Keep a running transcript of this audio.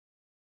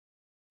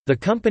The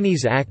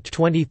Companies Act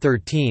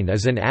 2013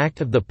 is an act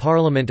of the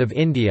Parliament of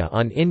India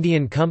on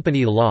Indian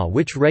company law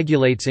which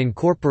regulates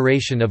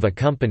incorporation of a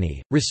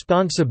company,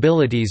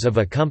 responsibilities of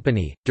a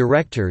company,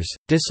 directors,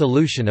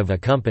 dissolution of a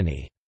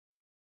company.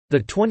 The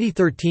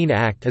 2013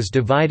 Act is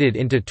divided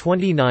into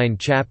 29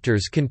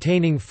 chapters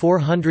containing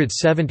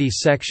 470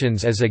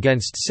 sections as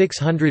against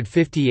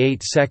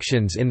 658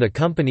 sections in the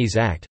Companies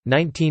Act,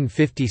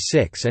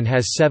 1956 and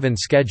has 7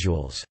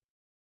 schedules.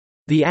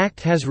 The Act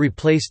has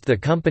replaced the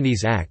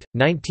Companies Act,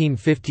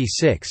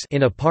 1956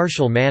 in a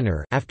partial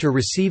manner after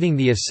receiving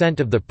the assent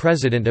of the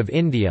President of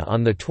India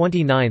on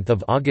 29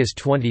 August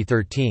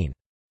 2013.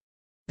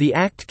 The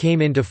Act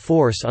came into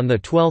force on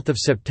 12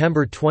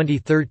 September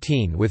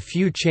 2013 with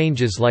few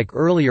changes like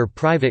earlier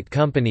private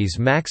companies'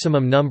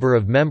 maximum number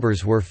of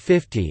members were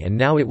 50 and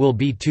now it will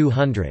be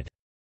 200.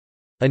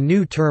 A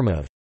new term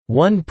of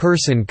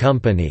one-person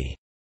company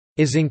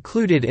is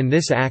included in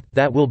this Act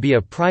that will be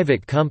a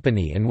private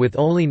company and with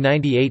only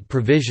 98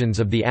 provisions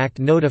of the Act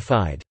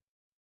notified.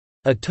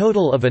 A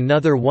total of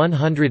another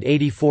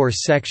 184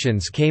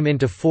 sections came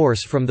into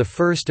force from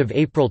 1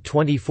 April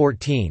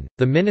 2014.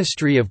 The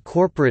Ministry of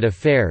Corporate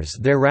Affairs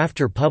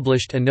thereafter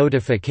published a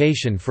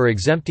notification for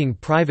exempting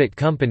private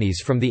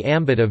companies from the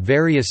ambit of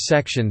various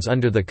sections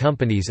under the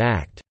Companies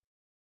Act.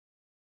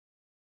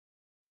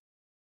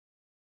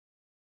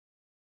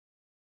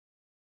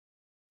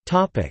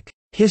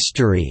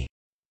 History.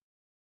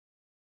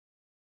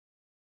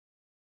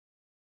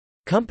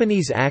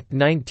 Companies Act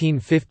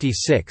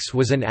 1956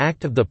 was an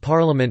Act of the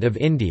Parliament of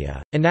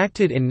India,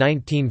 enacted in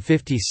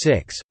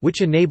 1956,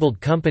 which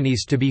enabled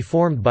companies to be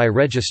formed by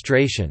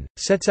registration,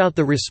 sets out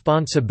the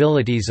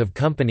responsibilities of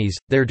companies,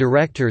 their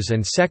directors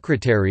and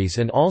secretaries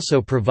and also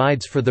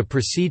provides for the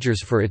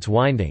procedures for its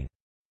winding.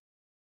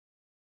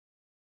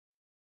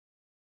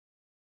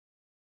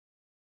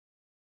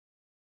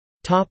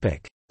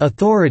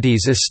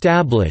 Authorities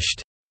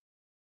established.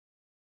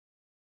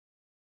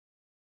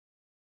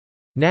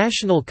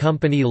 National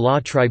Company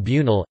Law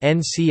Tribunal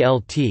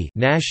 (NCLT),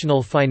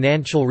 National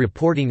Financial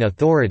Reporting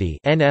Authority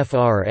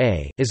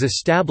 (NFRA), is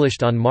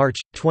established on March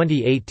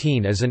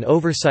 2018 as an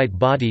oversight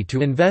body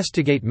to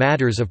investigate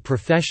matters of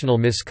professional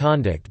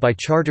misconduct by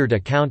chartered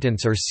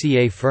accountants or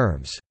CA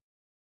firms.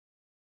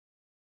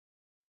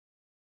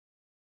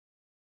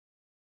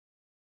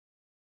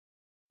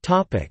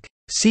 Topic: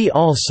 See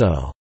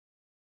also: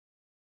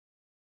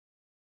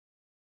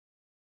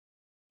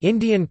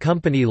 Indian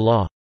company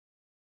law,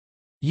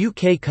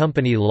 UK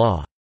company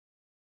law,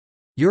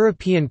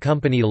 European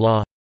company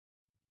law,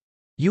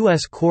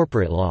 US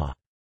corporate law.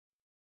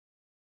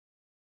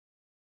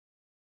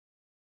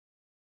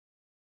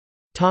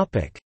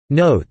 Topic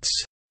Notes.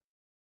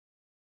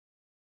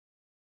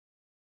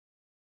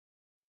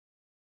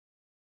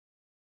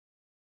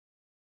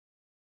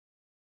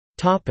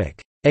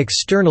 Topic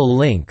External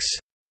links.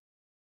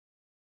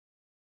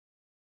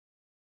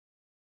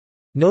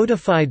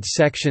 Notified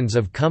sections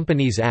of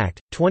Companies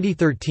Act,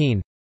 2013.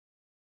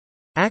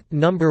 Act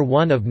No.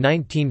 1 of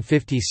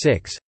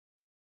 1956.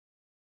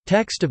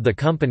 Text of the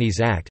Companies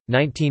Act,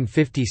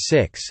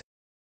 1956.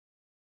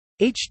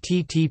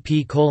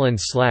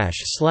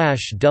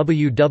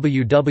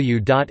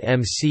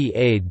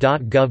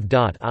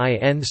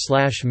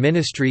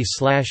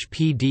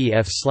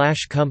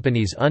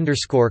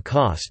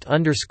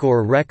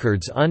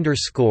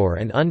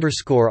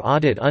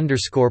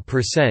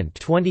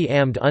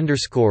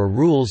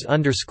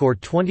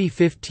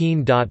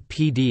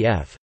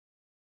 20amped_audit_cost_2015.pdf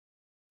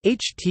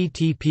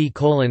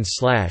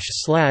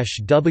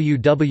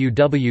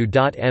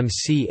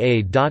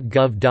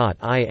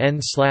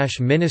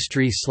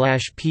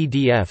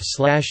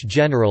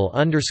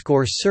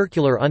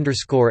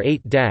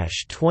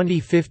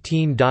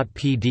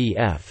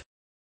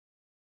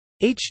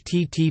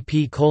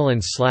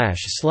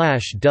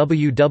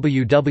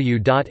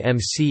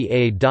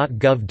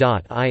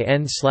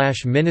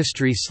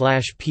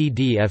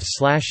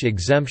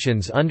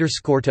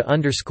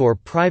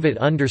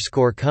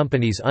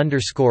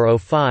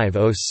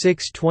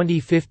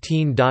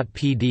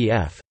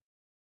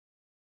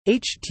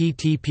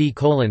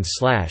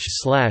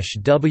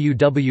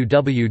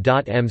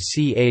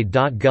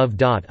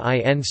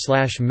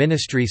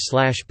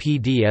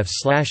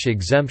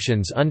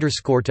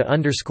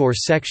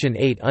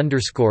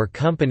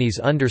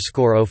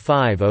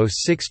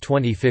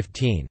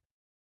 8_companies_05062015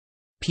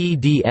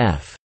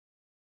 PDF